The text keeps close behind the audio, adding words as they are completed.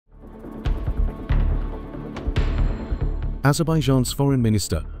Azerbaijan's Foreign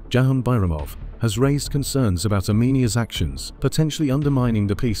Minister, Jahan Bayramov, has raised concerns about Armenia's actions potentially undermining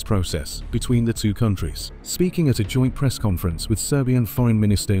the peace process between the two countries. Speaking at a joint press conference with Serbian Foreign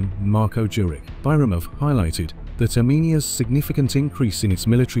Minister Marko Đurić, Bayramov highlighted that Armenia's significant increase in its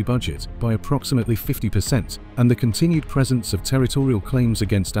military budget by approximately 50% and the continued presence of territorial claims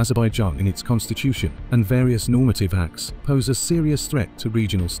against Azerbaijan in its constitution and various normative acts pose a serious threat to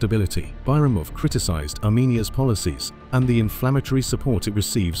regional stability. Bayramov criticized Armenia's policies and the inflammatory support it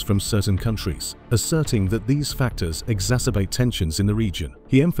receives from certain countries, asserting that these factors exacerbate tensions in the region.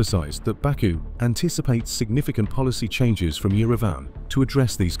 He emphasized that Baku anticipates significant policy changes from Yerevan to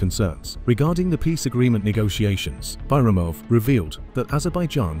address these concerns. Regarding the peace agreement negotiations, Bayramov revealed that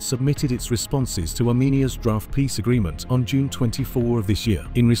Azerbaijan submitted its responses to Armenia's draft peace agreement on June 24 of this year.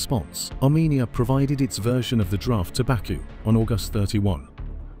 In response, Armenia provided its version of the draft to Baku on August 31.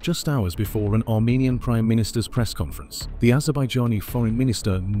 Just hours before an Armenian Prime Minister's press conference, the Azerbaijani Foreign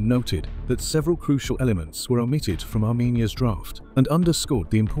Minister noted that several crucial elements were omitted from Armenia's draft and underscored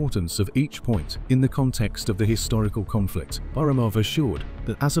the importance of each point in the context of the historical conflict. Bayramov assured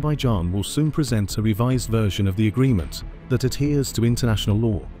that Azerbaijan will soon present a revised version of the agreement that adheres to international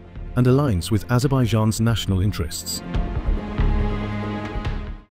law and aligns with Azerbaijan's national interests.